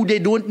Guaido, who they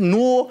don't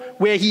know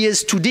where he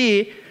is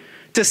today,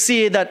 to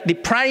say that the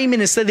Prime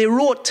Minister, they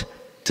wrote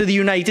to the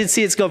United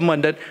States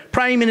government that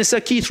Prime Minister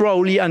Keith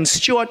Rowley and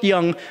Stuart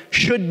Young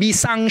should be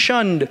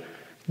sanctioned.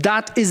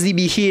 That is the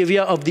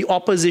behavior of the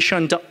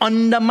opposition to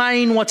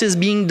undermine what is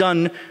being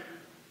done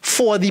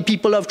for the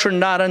people of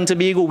Trinidad and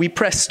Tobago. We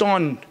pressed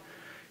on.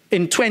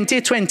 In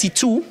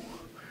 2022,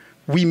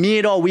 we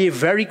made our way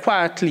very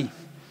quietly.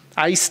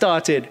 I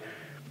started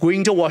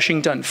going to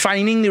Washington,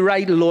 finding the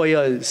right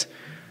lawyers.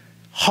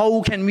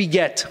 How can we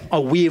get a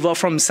waiver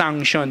from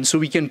sanctions so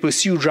we can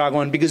pursue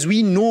Dragon? Because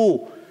we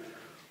know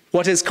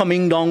what is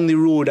coming down the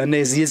road and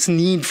there's this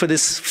need for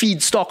this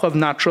feedstock of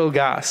natural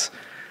gas.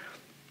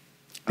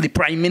 the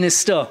Prime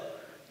Minister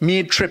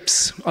made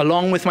trips,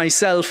 along with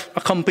myself,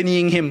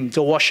 accompanying him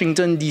to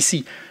Washington,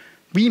 D.C.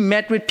 We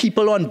met with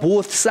people on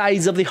both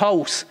sides of the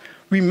House.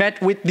 We met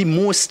with the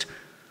most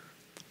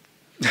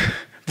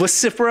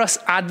vociferous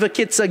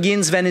advocates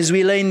against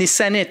Venezuela in the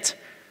Senate,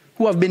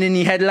 who have been in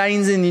the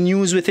headlines in the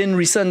news within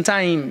recent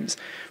times.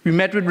 We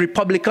met with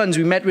Republicans,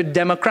 we met with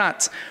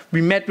Democrats,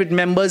 we met with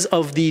members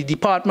of the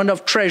Department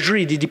of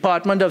Treasury, the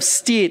Department of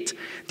State,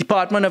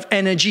 Department of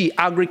Energy,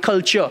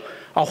 Agriculture,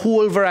 a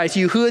whole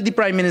variety. You heard the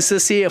Prime Minister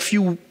say a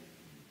few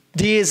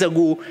days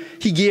ago,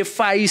 he gave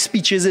 5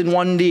 speeches in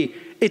one day.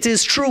 It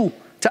is true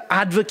to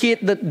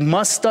advocate that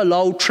must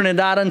allow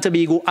Trinidad and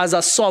Tobago as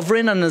a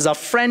sovereign and as a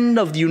friend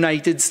of the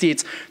United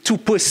States to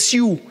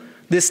pursue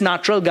this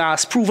natural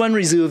gas proven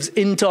reserves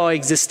into our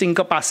existing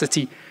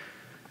capacity.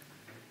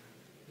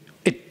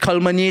 It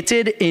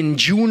culminated in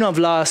June of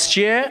last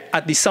year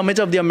at the Summit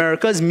of the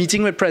Americas,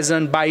 meeting with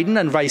President Biden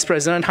and Vice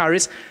President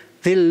Harris.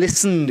 They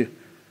listened,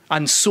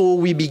 and so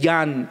we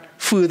began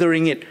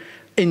furthering it.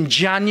 In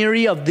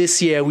January of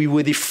this year, we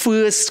were the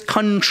first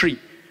country,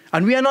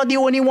 and we are not the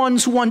only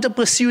ones who want to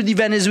pursue the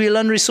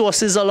Venezuelan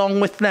resources along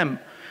with them,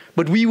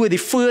 but we were the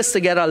first to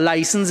get a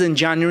license in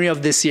January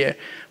of this year.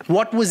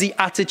 What was the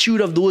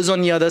attitude of those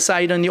on the other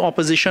side and the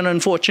opposition,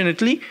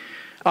 unfortunately?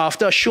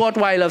 After a short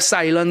while of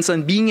silence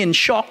and being in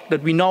shock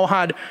that we now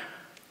had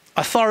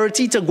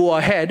authority to go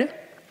ahead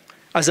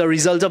as a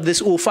result of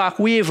this OFAC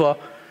waiver,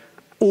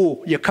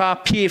 oh, you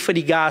can't pay for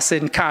the gas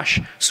in cash,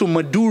 so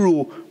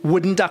Maduro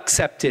wouldn't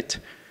accept it.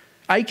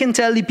 I can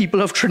tell the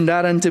people of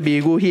Trinidad and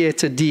Tobago here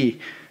today,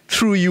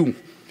 through you,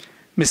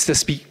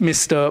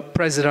 Mr.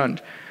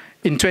 President,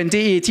 in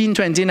 2018,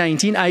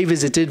 2019, I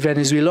visited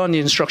Venezuela on the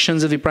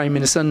instructions of the Prime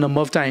Minister a number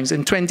of times.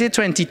 In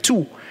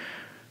 2022,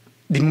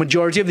 the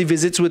majority of the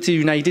visits were to the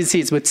United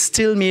States, but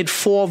still made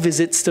 4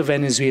 visits to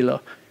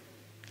Venezuela.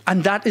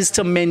 And that is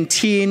to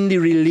maintain the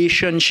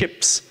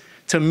relationships,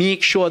 to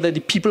make sure that the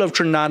people of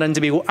Trinidad and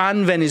Tobago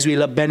and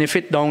Venezuela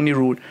benefit down the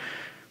road.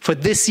 For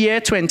this year,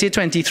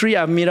 2023,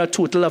 I've made a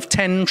total of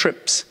 10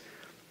 trips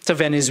to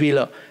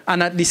Venezuela.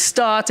 And at the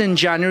start in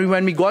January,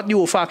 when we got the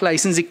OFAC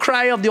license, the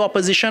cry of the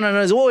opposition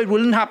was, oh, it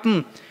wouldn't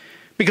happen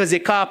because they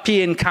can't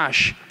pay in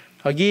cash.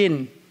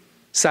 Again,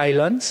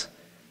 silence.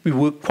 We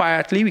worked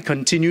quietly. We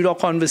continued our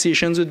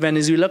conversations with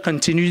Venezuela,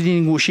 continued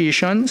the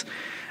negotiations.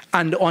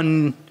 And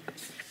on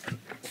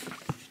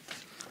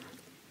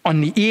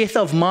the 8th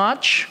of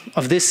March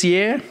of this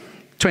year,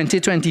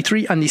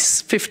 2023, and the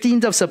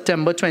 15th of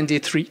September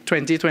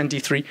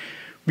 2023,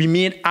 we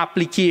made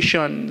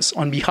applications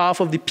on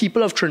behalf of the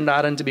people of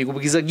Trinidad and Tobago,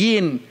 because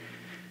again,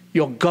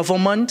 your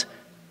government,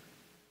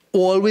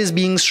 always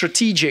being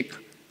strategic,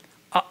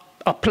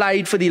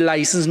 applied for the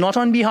license, not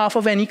on behalf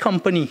of any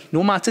company,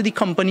 no matter the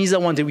companies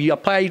that wanted. We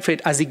applied for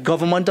it as the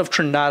government of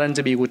Trinidad and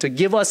Tobago to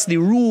give us the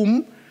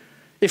room,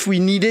 if we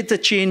needed to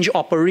change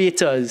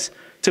operators,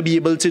 to be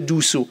able to do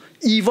so,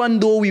 even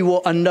though we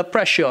were under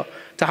pressure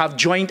to have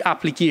joint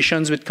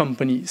applications with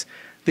companies.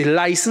 The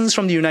license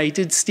from the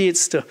United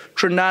States to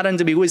Trinidad and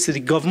Tobago is to the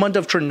government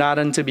of Trinidad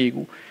and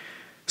Tobago.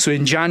 So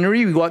in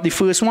January, we got the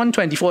first one,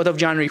 24th of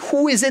January.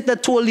 Who is it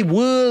that told the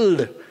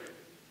world?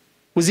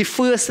 Was the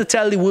first to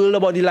tell the world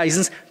about the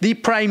license? The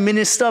Prime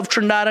Minister of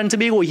Trinidad and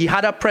Tobago. He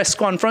had a press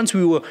conference.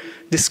 We were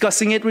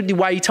discussing it with the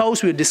White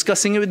House. We were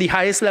discussing it with the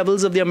highest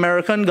levels of the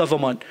American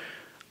government.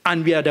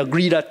 And we had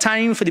agreed a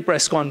time for the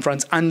press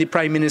conference, and the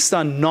Prime Minister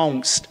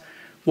announced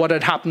what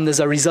had happened as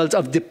a result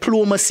of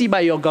diplomacy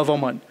by your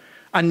government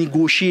and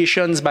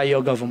negotiations by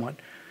your government.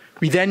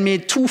 We then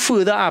made 2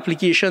 further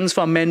applications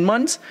for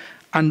amendments,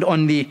 and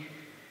on the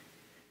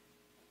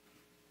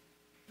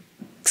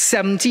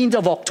 17th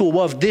of October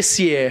of this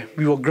year,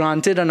 we were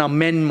granted an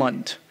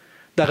amendment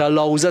that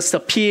allows us to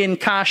pay in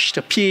cash,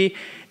 to pay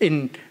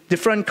in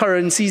different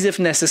currencies if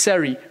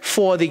necessary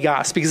for the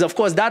gas. Because of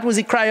course that was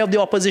the cry of the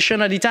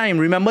opposition at the time.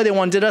 Remember, they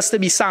wanted us to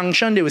be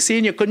sanctioned. They were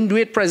saying you couldn't do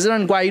it.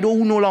 President Guaido,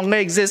 who no longer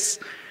exists.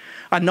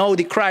 And now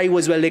the cry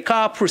was, well, they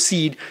can't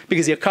proceed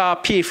because you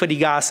can't pay for the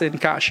gas in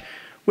cash.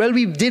 Well,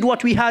 we did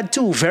what we had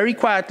to, very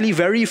quietly,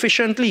 very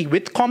efficiently,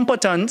 with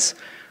competence,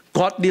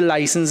 got the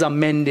license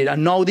amended.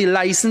 And now the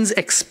license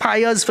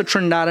expires for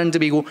Trinidad and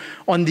Tobago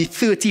on the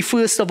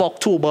 31st of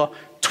October,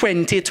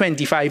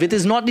 2025. It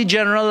is not the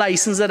general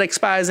license that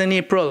expires in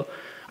April.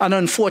 And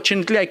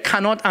unfortunately, I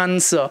cannot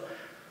answer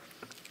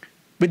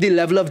with the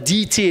level of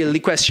detail the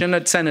question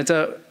that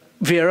Senator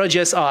Vera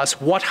just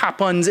asked. What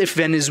happens if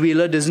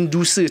Venezuela doesn't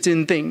do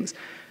certain things?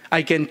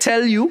 I can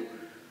tell you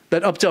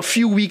that up to a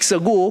few weeks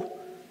ago,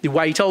 the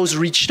White House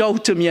reached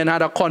out to me and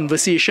had a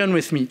conversation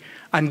with me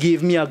and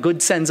gave me a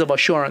good sense of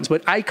assurance.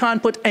 But I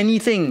can't put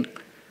anything,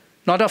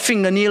 not a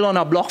fingernail on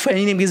a block for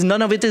anything, because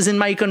none of it is in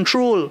my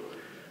control.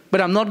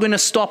 But I'm not going to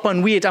stop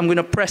and wait. I'm going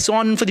to press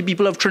on for the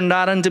people of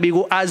Trinidad and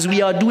Tobago as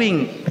we are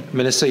doing.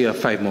 Minister, you have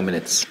 5 more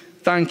minutes.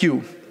 Thank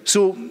you.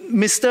 So,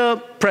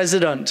 Mr.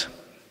 President,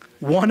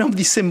 one of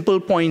the simple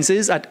points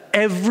is at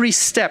every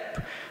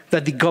step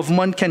that the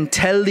government can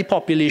tell the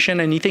population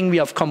anything, we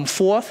have come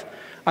forth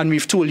and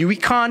we've told you we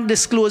can't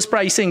disclose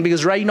pricing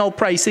because right now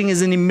pricing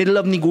is in the middle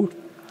of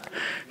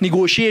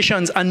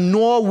negotiations, and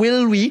nor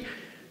will we,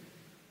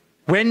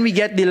 when we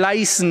get the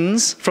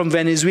license from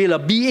Venezuela,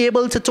 be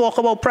able to talk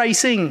about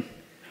pricing.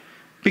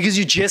 Because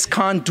you just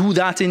can't do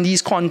that in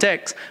these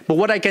contexts. But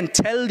what I can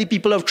tell the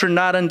people of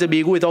Trinidad and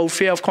Tobago without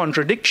fear of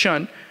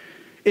contradiction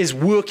is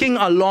working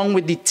along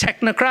with the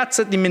technocrats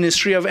at the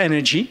Ministry of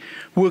Energy,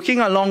 working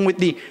along with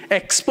the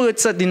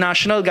experts at the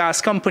National Gas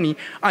Company,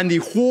 and the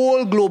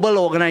whole global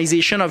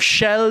organization of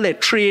Shell, their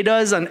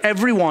traders, and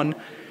everyone,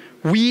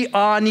 we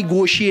are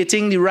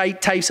negotiating the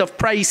right types of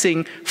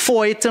pricing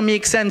for it to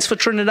make sense for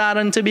Trinidad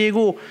and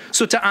Tobago.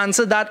 So to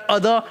answer that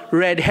other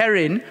red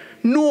herring,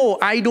 no,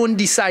 I don't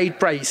decide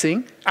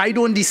pricing. I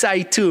don't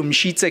decide term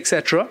sheets,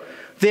 etc.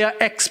 There are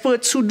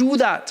experts who do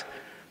that.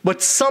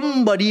 But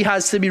somebody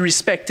has to be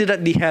respected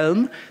at the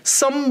helm.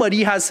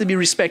 Somebody has to be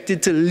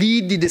respected to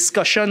lead the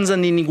discussions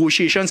and the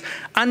negotiations.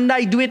 And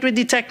I do it with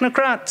the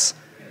technocrats.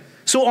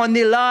 So on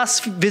the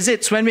last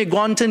visits, when we're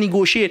gone to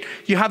negotiate,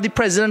 you have the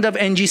president of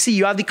NGC,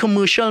 you have the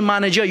commercial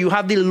manager, you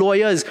have the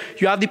lawyers,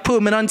 you have the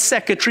permanent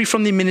secretary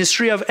from the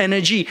Ministry of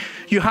Energy,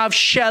 you have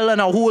Shell and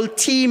a whole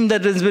team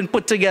that has been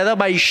put together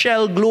by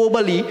Shell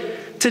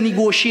globally to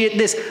negotiate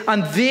this.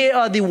 And they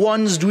are the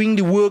ones doing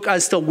the work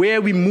as to where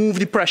we move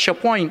the pressure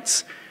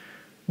points.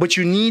 But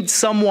you need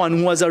someone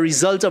who, as a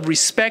result of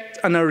respect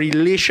and a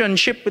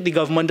relationship with the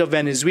government of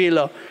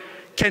Venezuela,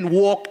 can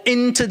walk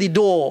into the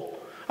door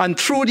and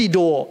through the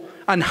door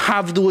and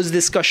have those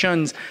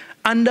discussions.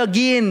 And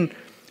again,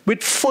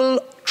 with full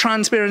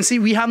transparency,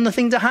 we have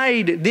nothing to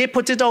hide. They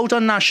put it out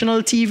on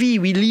national TV.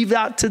 We leave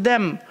that to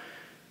them.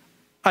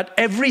 At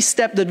every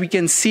step that we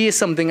can say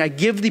something, I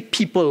give the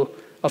people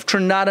of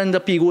Trinidad and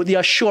Tobago the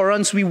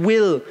assurance we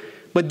will,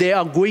 but there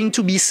are going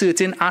to be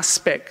certain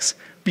aspects.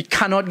 We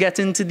cannot get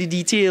into the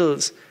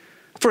details.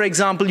 For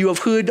example, you have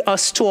heard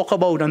us talk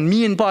about, and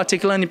me in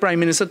particular and the Prime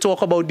Minister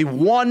talk about the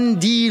one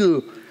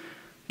deal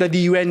that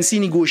the UNC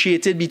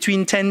negotiated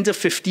between 10 to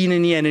 15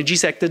 in the energy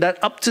sector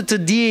that up to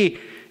today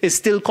is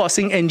still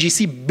costing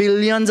NGC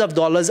billions of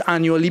dollars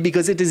annually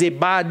because it is a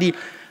bad deal.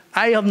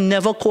 I have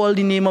never called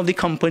the name of the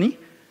company.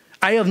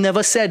 I have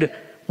never said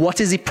what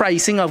is the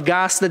pricing of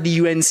gas that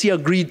the UNC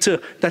agreed to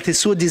that is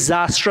so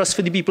disastrous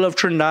for the people of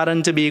Trinidad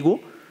and Tobago.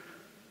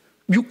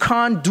 You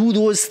can't do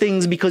those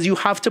things because you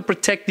have to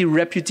protect the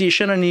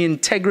reputation and the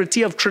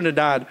integrity of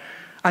Trinidad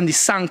and the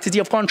sanctity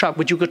of contract.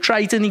 But you could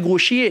try to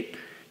negotiate.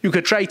 You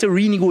could try to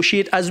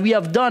renegotiate as we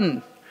have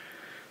done.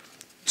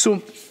 So,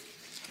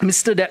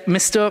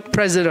 Mr.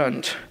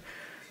 President,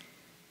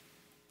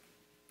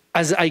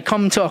 as I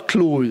come to a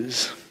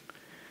close,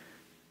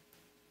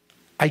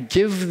 I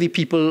give the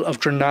people of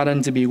Trinidad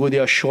and Tobago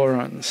the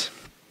assurance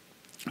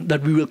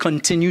that we will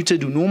continue to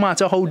do, no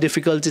matter how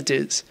difficult it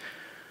is,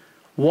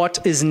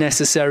 what is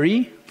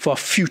necessary for a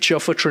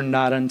future for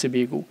Trinidad and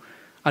Tobago.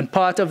 And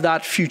part of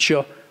that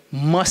future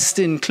must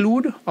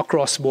include a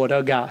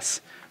cross-border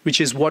gas, which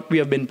is what we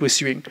have been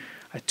pursuing.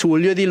 I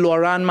told you the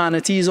Loran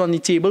Manatee is on the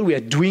table. We are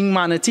doing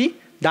Manatee.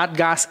 That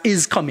gas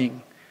is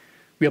coming.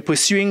 We are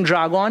pursuing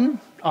Dragon.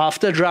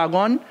 After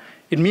Dragon,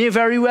 it may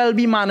very well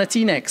be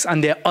Manatee next.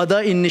 And there are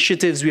other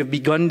initiatives we have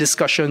begun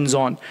discussions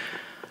on.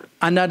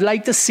 And I'd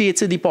like to say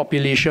to the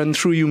population,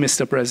 through you,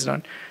 Mr.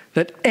 President,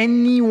 that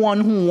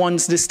anyone who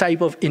wants this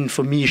type of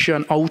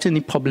information out in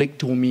the public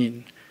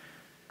domain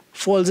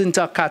falls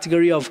into a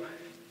category of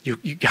you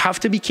have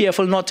to be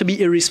careful not to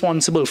be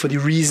irresponsible for the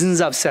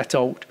reasons I've set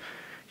out.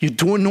 You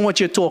don't know what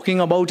you're talking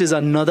about is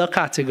another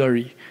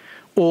category.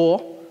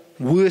 Or,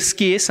 worst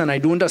case, and I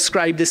don't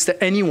ascribe this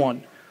to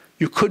anyone,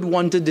 you could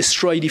want to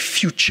destroy the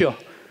future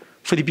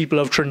for the people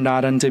of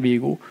Trinidad and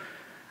Tobago.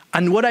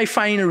 And what I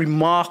find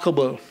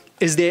remarkable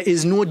is there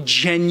is no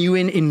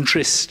genuine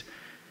interest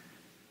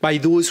by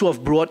those who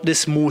have brought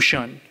this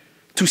motion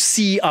to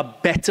see a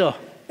better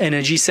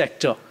energy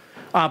sector,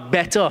 a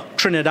better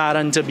Trinidad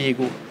and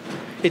Tobago.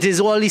 It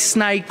is all these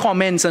snide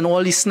comments and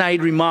all these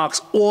snide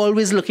remarks,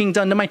 always looking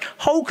to undermine.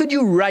 How could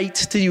you write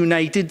to the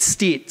United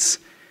States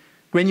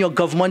when your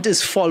government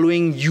is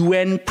following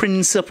UN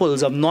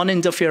principles of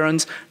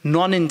non-interference,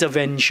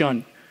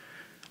 non-intervention,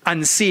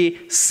 and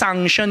say,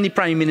 sanction the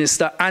Prime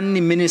Minister and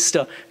the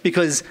Minister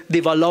because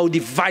they've allowed the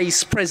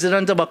Vice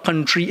President of a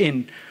country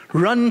in?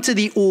 Run to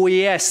the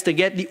OAS to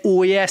get the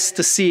OAS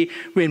to say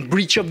we're in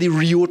breach of the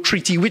Rio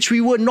Treaty, which we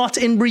were not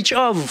in breach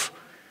of.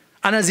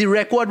 And as the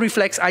record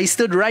reflects, I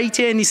stood right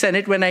here in the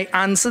Senate when I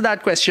answered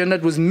that question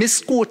that was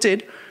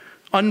misquoted,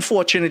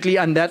 unfortunately,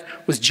 and that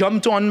was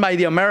jumped on by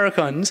the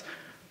Americans.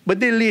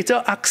 But they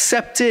later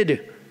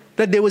accepted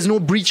that there was no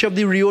breach of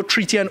the Rio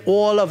Treaty and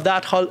all of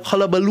that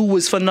hullabaloo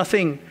was for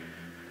nothing.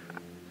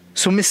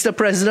 So, Mr.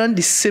 President,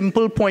 the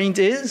simple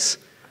points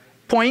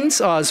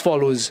are as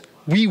follows.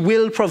 We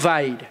will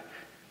provide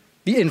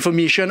the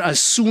information as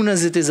soon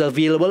as it is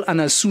available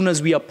and as soon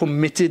as we are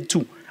permitted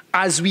to,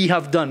 as we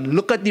have done.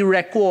 Look at the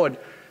record.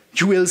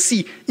 You will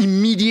see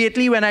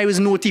immediately when I was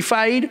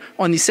notified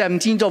on the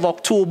 17th of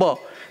October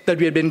that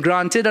we had been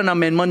granted an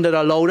amendment that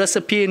allowed us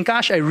to pay in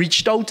cash, I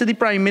reached out to the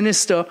Prime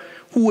Minister,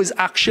 who was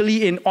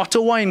actually in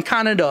Ottawa in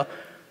Canada,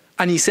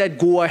 And he said,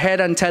 go ahead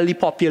and tell the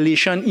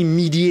population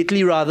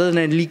immediately rather than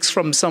it leaks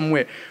from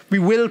somewhere. We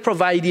will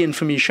provide the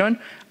information,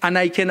 and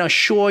I can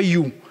assure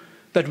you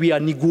that we are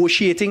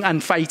negotiating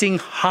and fighting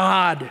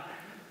hard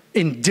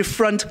in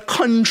different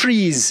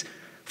countries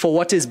for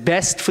what is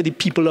best for the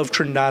people of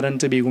Trinidad and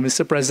Tobago.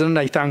 Mr. President,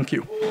 I thank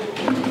you.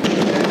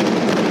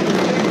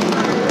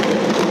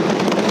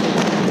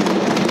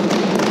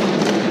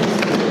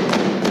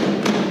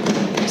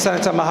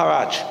 Senator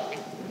Maharaj.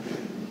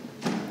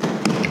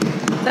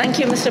 Thank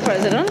you, Mr.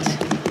 President.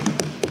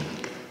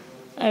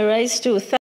 I rise to